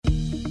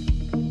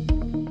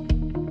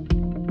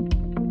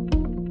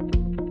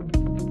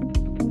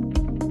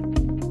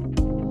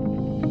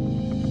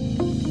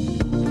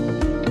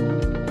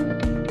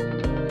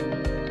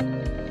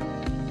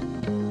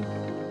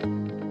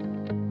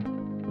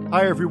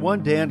Hi,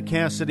 everyone. Dan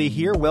Cassidy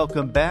here.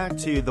 Welcome back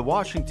to the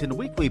Washington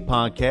Weekly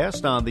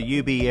Podcast on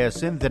the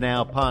UBS In the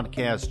Now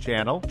podcast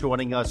channel.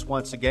 Joining us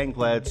once again,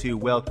 glad to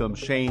welcome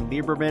Shane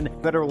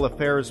Lieberman, Federal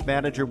Affairs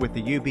Manager with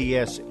the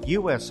UBS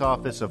U.S.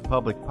 Office of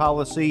Public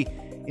Policy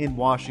in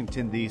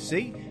Washington,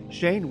 D.C.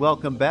 Shane,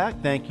 welcome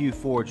back. Thank you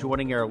for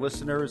joining our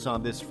listeners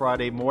on this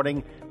Friday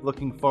morning.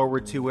 Looking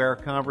forward to our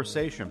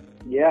conversation.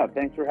 Yeah,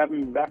 thanks for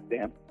having me back,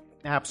 Dan.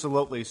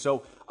 Absolutely.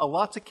 So a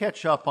lot to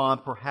catch up on.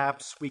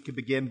 Perhaps we could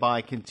begin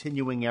by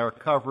continuing our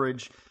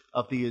coverage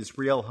of the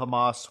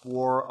Israel-Hamas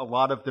war. A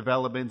lot of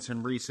developments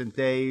in recent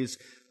days,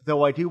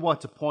 though I do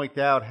want to point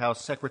out how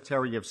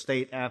Secretary of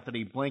State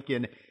Anthony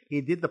Blinken, he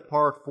did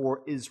depart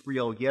for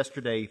Israel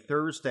yesterday,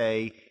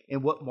 Thursday,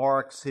 in what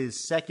marks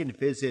his second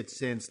visit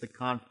since the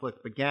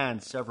conflict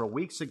began several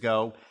weeks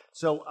ago.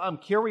 So I'm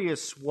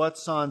curious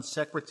what's on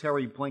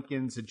Secretary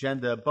Blinken's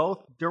agenda,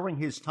 both during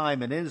his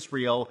time in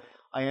Israel.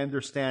 I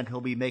understand he'll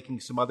be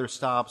making some other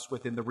stops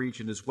within the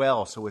region as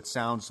well. So it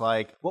sounds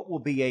like what will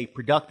be a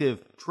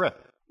productive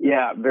trip.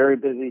 Yeah, very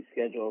busy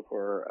schedule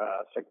for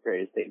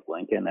Secretary of State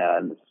Blinken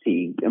as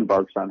he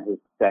embarks on his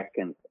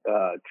second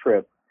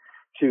trip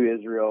to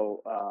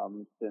Israel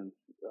since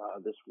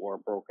this war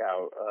broke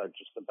out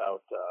just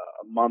about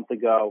a month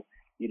ago.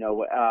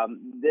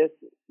 This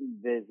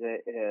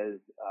visit is,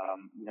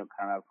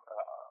 kind of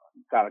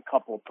got a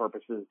couple of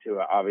purposes to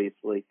it,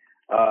 obviously.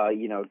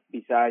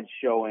 Besides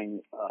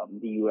showing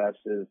the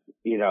U.S.'s,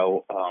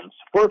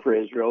 support for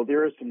Israel,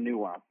 there is some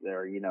nuance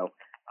there, in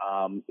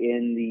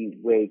the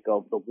wake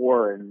of the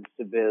war and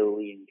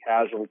civilian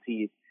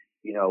casualties,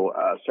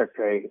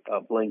 Secretary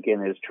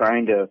Blinken is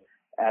trying to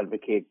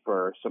advocate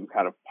for some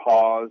kind of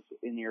pause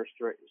in the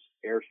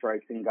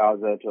airstrikes in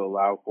Gaza to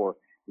allow for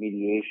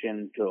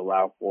mediation, to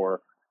allow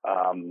for,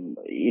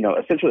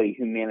 essentially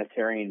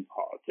humanitarian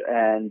pause.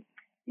 And,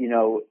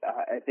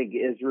 I think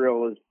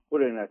Israel is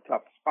put in a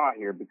tough spot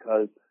here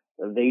because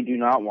they do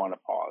not want to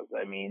pause.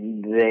 I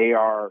mean, they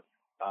are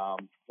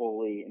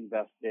fully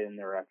invested in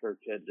their effort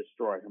to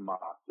destroy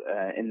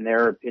Hamas. In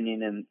their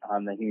opinion, and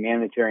on the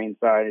humanitarian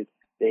side,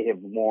 they have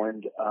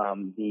warned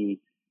the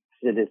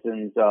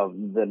citizens of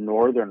the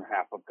northern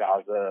half of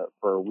Gaza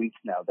for weeks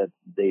now that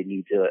they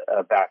need to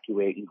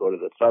evacuate and go to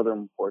the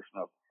southern portion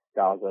of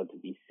Gaza to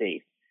be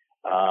safe.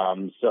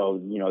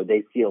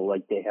 They feel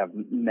like they have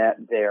met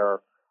their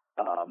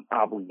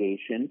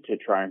obligation to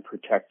try and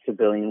protect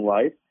civilian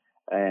life.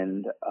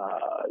 And,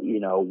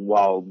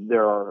 while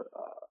there are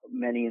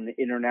many in the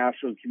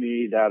international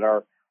community that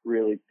are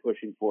really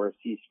pushing for a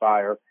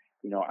ceasefire,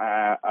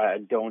 I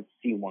don't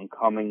see one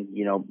coming,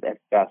 at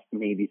best,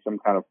 maybe some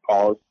kind of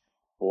pause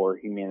for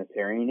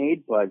humanitarian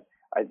aid. But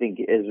I think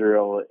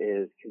Israel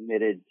is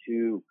committed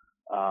to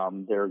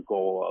their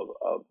goal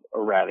of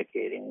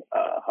eradicating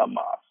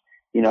Hamas.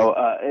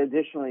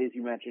 Additionally, as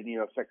you mentioned,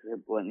 Secretary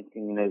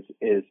Blinken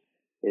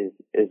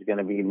is going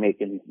to be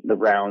making the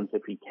rounds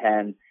if he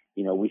can.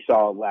 We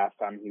saw last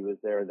time he was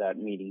there that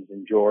meetings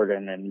in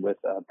Jordan and with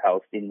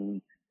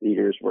Palestinian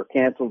leaders were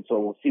canceled. So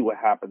we'll see what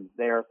happens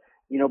there.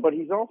 But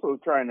he's also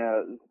trying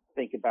to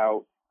think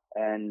about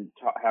and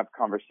have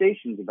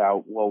conversations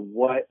about,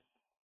 what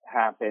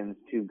happens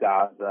to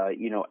Gaza,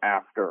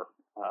 after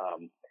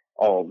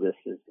all of this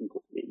is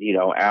completed,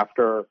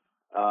 after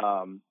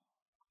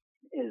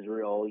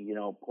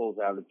Israel, pulls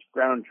out its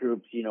ground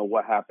troops,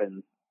 what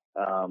happens?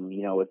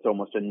 It's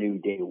almost a new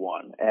day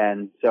one.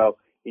 And so,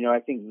 I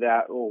think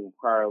that will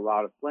require a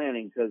lot of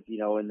planning because,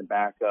 in the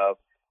back of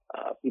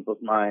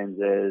people's minds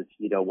is,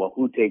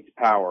 who takes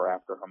power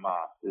after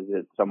Hamas? Is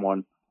it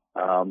someone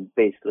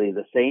basically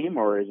the same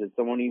or is it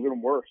someone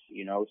even worse?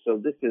 So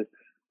this is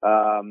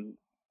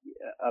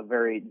a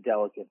very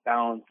delicate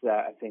balance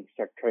that I think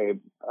Secretary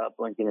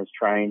Blinken is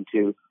trying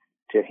to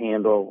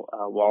handle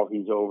while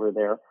he's over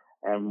there.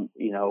 And,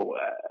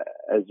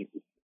 as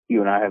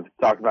you and I have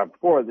talked about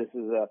before, this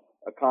is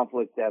a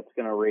conflict that's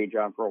going to rage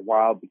on for a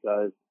while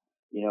because,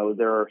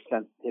 there are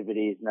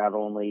sensitivities not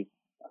only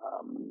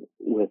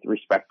with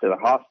respect to the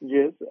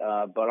hostages,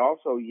 but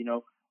also,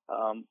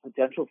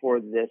 potential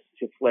for this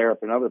to flare up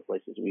in other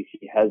places. We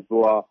see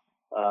Hezbollah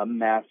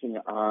massing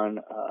on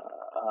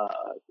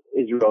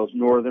Israel's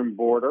northern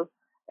border,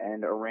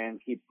 and Iran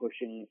keep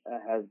pushing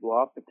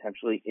Hezbollah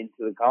potentially into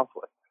the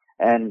conflict.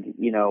 And,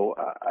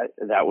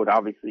 that would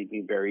obviously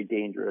be very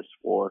dangerous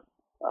for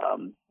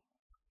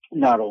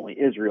not only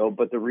Israel,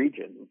 but the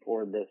region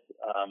for this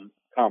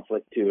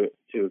conflict to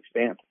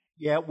expand.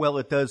 Yeah, well,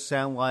 it does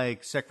sound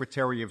like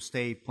Secretary of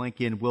State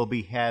Blinken will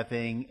be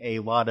having a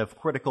lot of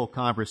critical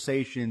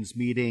conversations,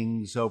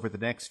 meetings over the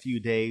next few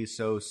days.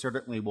 So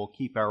certainly we'll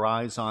keep our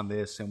eyes on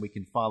this and we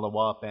can follow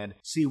up and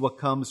see what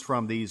comes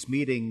from these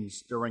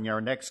meetings during our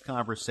next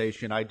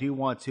conversation. I do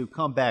want to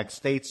come back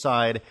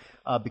stateside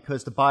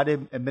because the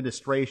Biden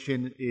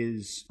administration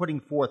is putting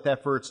forth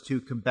efforts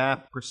to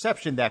combat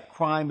perception that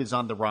crime is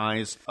on the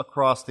rise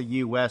across the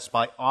U.S.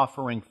 by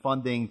offering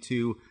funding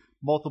to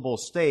multiple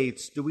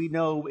states. Do we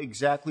know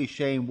exactly,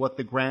 Shane, what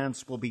the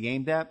grants will be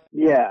aimed at?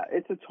 Yeah,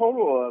 it's a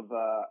total of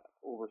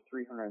over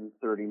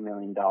 $330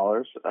 million.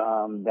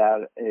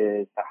 That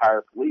is to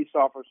hire police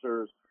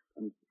officers,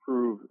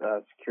 improve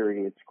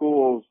security at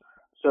schools.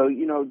 So,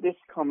 this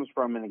comes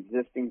from an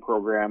existing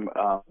program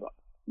of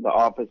the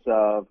Office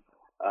of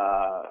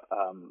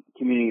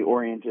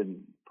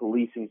Community-Oriented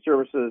Policing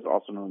Services,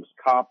 also known as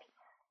COPS,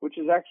 which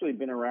has actually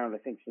been around, I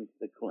think, since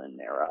the Clinton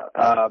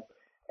era.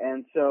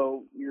 And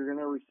so you're going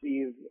to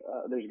receive,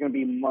 there's going to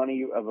be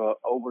money of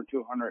over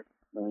 $200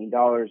 million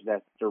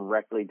that's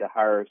directly to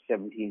hire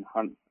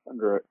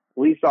 1,700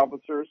 police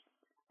officers.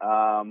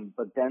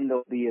 But then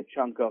there'll be a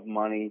chunk of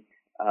money,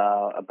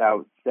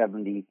 about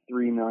 $73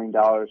 million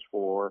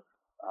for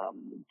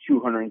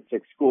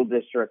 206 school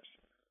districts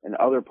and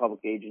other public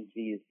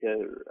agencies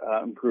to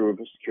improve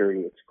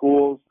security at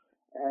schools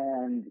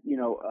and,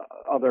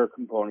 other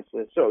components of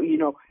it. So,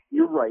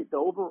 you're right. The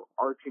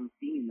overarching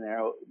theme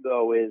there,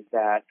 though, is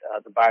that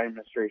the Biden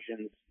administration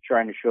is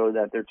trying to show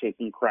that they're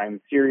taking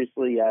crime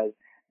seriously, as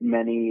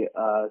many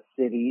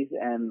cities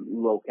and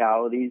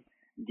localities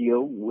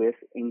deal with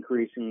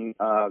increasing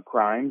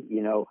crime,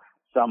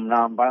 some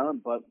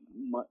nonviolent, but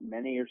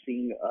many are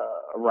seeing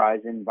a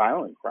rise in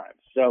violent crimes.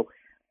 So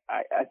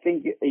I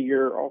think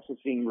you're also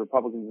seeing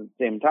Republicans at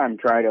the same time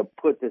try to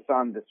put this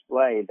on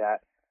display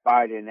that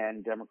Biden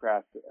and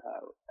Democrats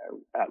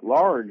at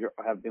large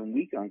have been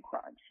weak on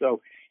crime.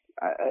 So,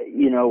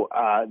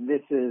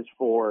 this is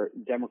for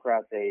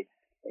Democrats a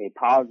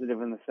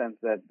positive in the sense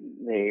that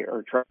they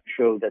are trying to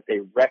show that they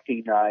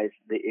recognize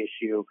the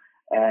issue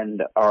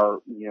and are,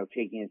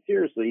 taking it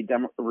seriously.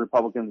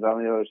 Republicans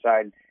on the other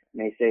side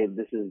may say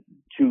this is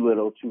too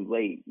little, too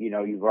late.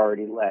 You've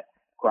already let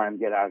crime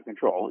get out of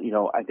control.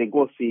 I think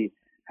we'll see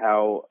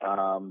how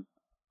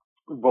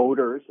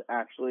voters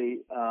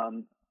actually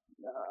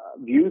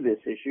view this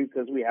issue,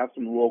 because we have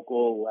some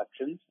local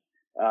elections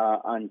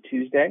on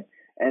Tuesday,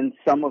 and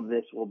some of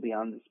this will be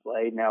on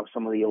display. Now,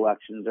 some of the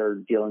elections are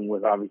dealing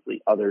with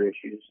obviously other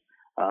issues,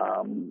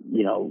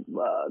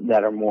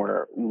 that are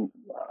more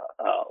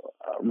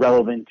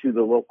relevant to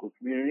the local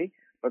community,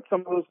 but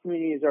some of those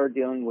communities are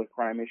dealing with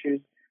crime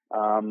issues.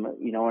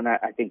 And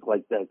I think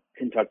like the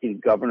Kentucky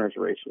governor's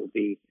race will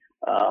be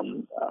a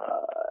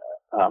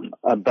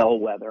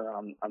bellwether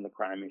on the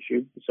crime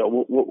issue.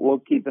 So we'll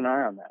keep an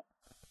eye on that.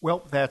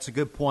 Well, that's a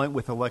good point.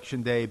 With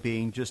Election Day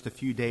being just a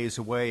few days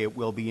away, it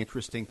will be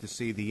interesting to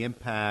see the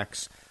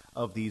impacts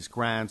of these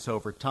grants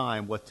over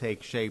time, what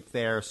takes shape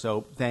there.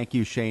 So thank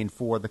you, Shane,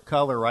 for the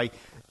color. I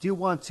do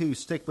want to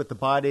stick with the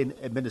Biden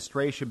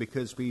administration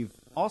because we've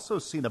also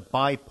seen a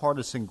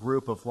bipartisan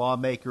group of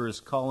lawmakers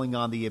calling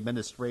on the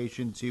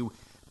administration to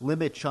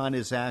limit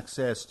China's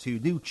access to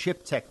new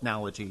chip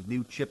technology,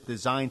 new chip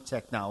design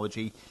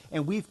technology.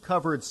 And we've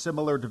covered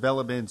similar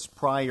developments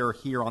prior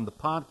here on the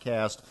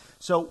podcast.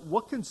 So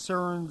what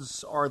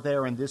concerns are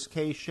there in this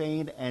case,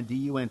 Shane? And do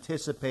you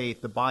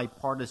anticipate the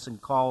bipartisan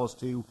calls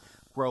to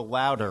grow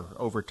louder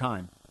over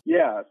time?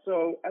 Yeah,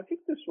 so I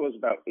think this was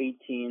about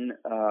 18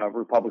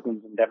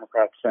 Republicans and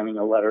Democrats sending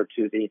a letter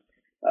to the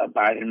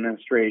Biden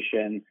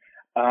administration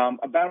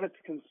about its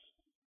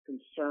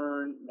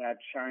concern that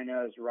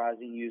China's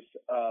rising use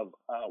of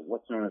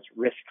what's known as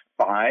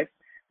RISC-V,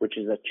 which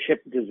is a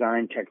chip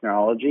design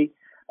technology.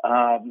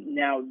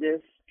 Now,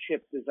 this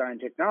chip design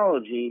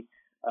technology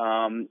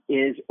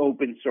is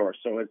open source,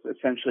 so it's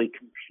essentially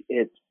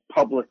it's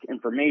public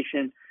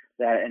information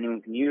that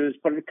anyone can use,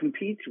 but it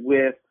competes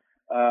with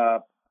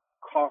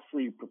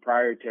costly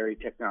proprietary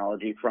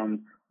technology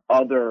from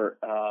other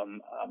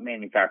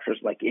manufacturers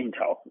like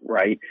Intel,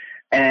 right?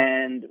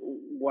 And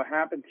what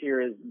happens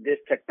here is this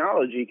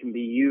technology can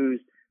be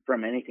used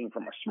from anything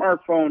from a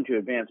smartphone to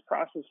advanced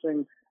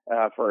processing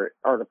for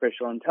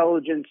artificial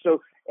intelligence.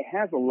 So it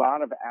has a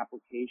lot of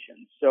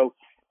applications. So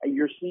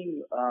you're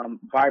seeing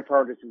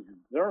bipartisan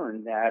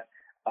concern that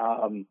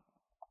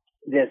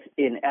this,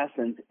 in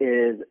essence,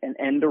 is an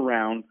end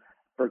around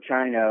for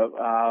China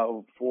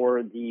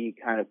for the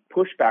kind of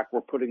pushback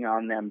we're putting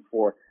on them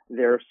for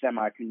their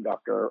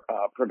semiconductor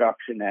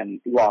production and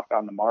lock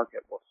on the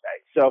market, we'll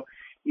say. So,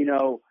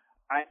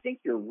 I think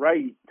you're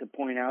right to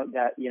point out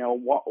that,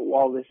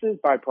 while this is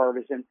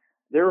bipartisan,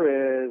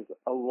 there is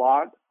a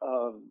lot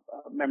of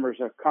members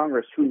of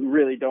Congress who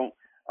really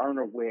aren't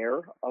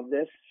aware of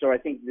this. So I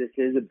think this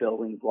is a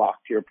building block,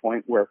 to your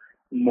point, where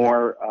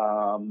more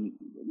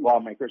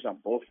lawmakers on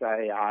both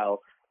sides of the aisle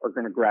are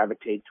going to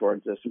gravitate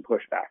towards this and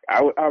push back.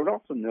 I would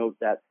also note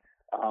that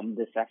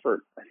this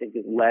effort, I think,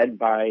 is led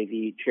by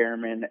the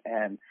chairman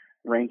and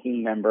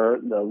ranking member,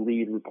 the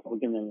lead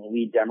Republican and the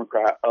lead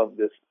Democrat of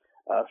this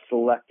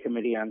select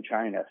committee on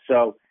China.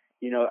 So,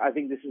 I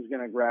think this is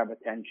going to grab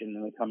attention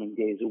in the coming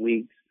days or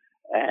weeks,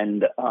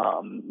 and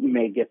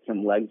may get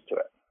some legs to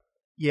it.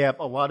 Yeah,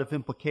 a lot of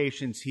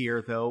implications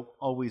here, though,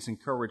 always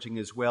encouraging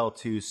as well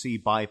to see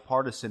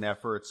bipartisan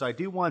efforts. I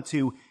do want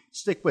to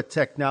stick with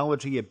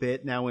technology a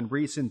bit. Now, in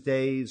recent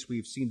days,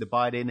 we've seen the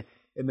Biden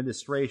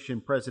administration,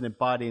 President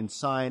Biden,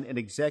 sign an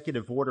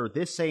executive order,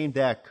 this aimed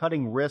at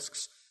cutting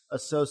risks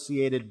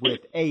associated with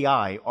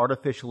AI,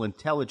 artificial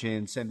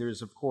intelligence, and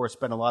there's, of course,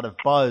 been a lot of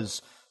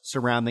buzz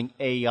surrounding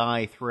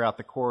AI throughout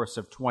the course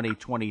of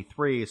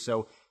 2023.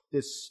 So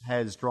this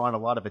has drawn a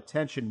lot of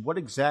attention. What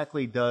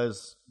exactly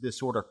does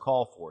this order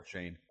call for,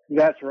 Shane?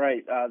 That's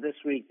right. This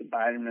week, the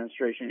Biden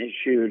administration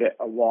issued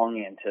a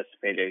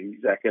long-anticipated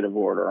executive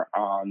order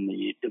on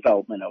the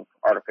development of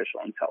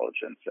artificial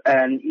intelligence.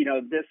 And,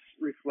 this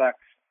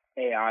reflects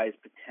AI's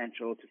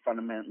potential to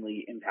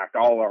fundamentally impact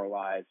all our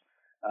lives.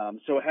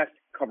 So it has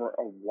to cover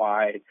a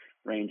wide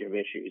range of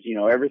issues,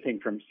 everything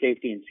from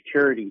safety and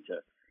security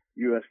to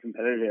U.S.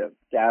 competitive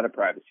data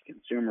privacy,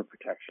 consumer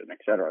protection, et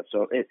cetera.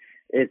 So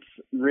it's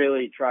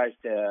really tries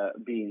to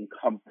be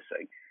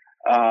encompassing.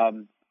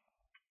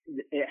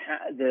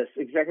 This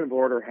executive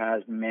order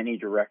has many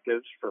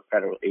directives for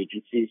federal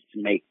agencies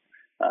to make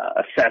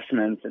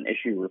assessments and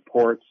issue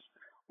reports,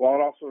 while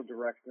it also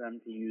directs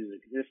them to use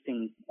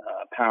existing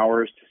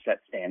powers to set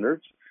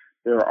standards.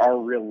 There are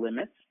real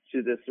limits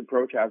to this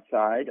approach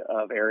outside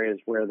of areas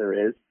where there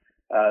is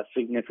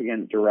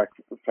significant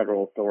direct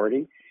federal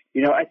authority.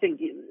 I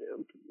think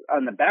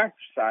on the back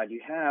side,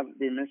 you have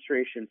the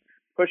administration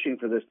pushing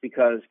for this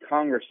because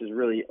Congress is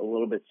really a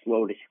little bit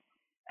slow to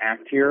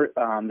act here.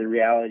 The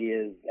reality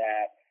is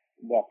that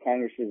while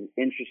Congress is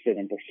interested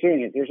in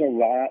pursuing it, there's a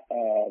lot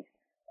of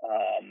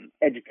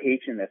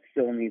education that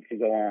still needs to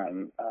go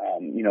on.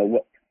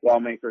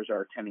 Lawmakers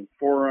are attending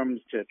forums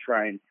to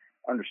try and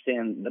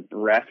understand the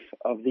breadth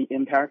of the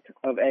impact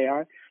of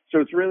AI. So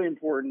it's really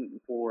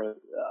important for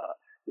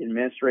the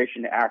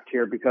administration to act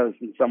here because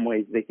in some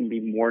ways they can be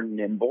more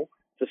nimble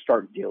to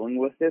start dealing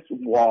with this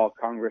while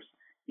Congress,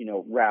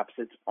 wraps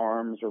its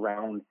arms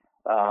around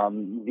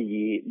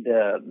the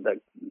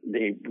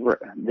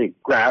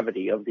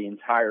gravity of the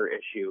entire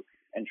issue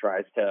and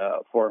tries to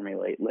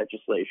formulate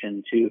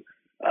legislation to,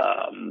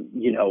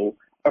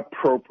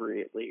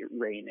 appropriately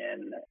rein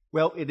in.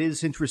 Well, it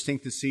is interesting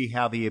to see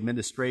how the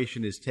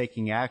administration is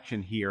taking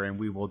action here, and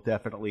we will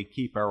definitely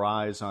keep our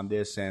eyes on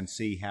this and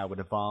see how it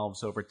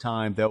evolves over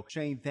time. Though,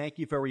 Shane, thank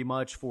you very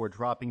much for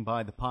dropping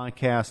by the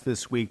podcast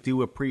this week.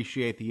 Do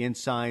appreciate the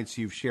insights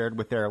you've shared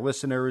with our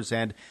listeners,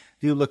 and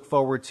do look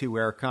forward to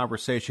our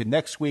conversation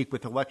next week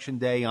with Election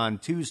Day on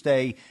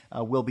Tuesday.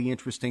 Will be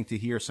interesting to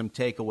hear some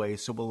takeaways,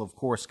 so we'll, of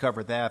course,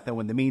 cover that. Though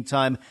in the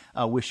meantime,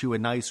 I wish you a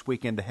nice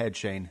weekend ahead,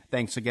 Shane.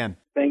 Thanks again.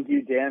 Thank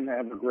you, Dan.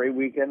 Have a great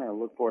weekend. I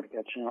look forward to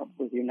catching up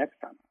with you next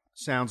time.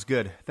 Sounds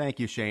good. Thank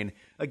you, Shane.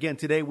 Again,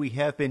 today we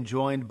have been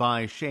joined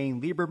by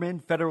Shane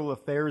Lieberman, Federal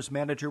Affairs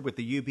Manager with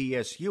the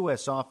UBS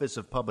U.S. Office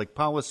of Public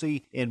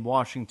Policy in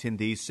Washington,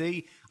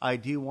 D.C. I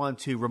do want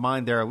to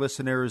remind our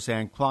listeners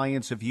and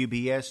clients of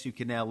UBS you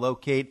can now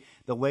locate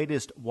the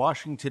latest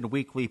Washington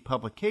Weekly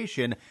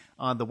publication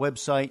on the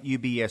website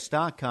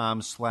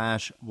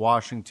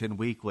ubs.com/Washington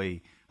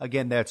Weekly.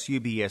 Again, that's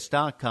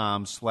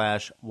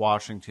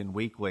ubs.com/Washington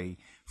Weekly.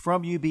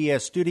 From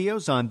UBS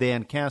Studios, I'm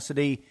Dan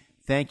Cassidy.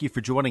 Thank you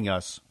for joining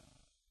us.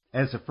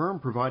 As a firm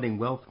providing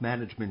wealth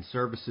management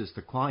services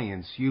to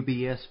clients,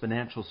 UBS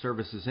Financial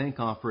Services,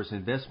 Inc. offers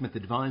investment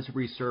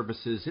advisory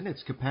services in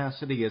its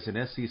capacity as an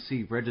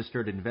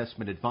SEC-registered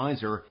investment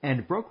advisor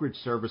and brokerage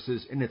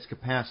services in its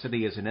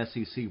capacity as an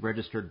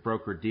SEC-registered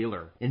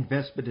broker-dealer.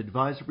 Investment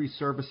advisory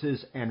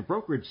services and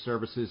brokerage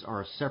services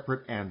are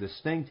separate and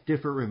distinct,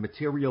 differ in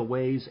material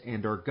ways,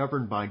 and are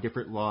governed by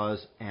different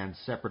laws and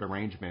separate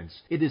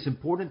arrangements. It is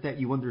important that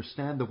you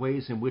understand the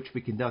ways in which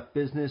we conduct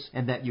business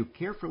and that you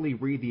carefully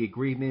read the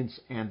agreement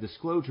and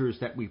disclosures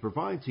that we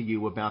provide to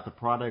you about the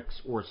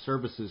products or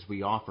services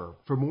we offer.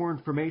 For more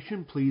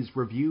information, please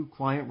review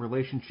Client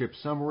Relationship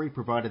Summary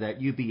provided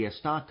at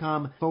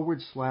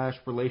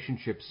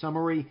ubs.com/relationship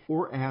summary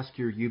or ask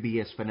your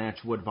UBS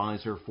financial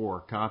advisor for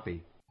a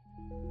copy.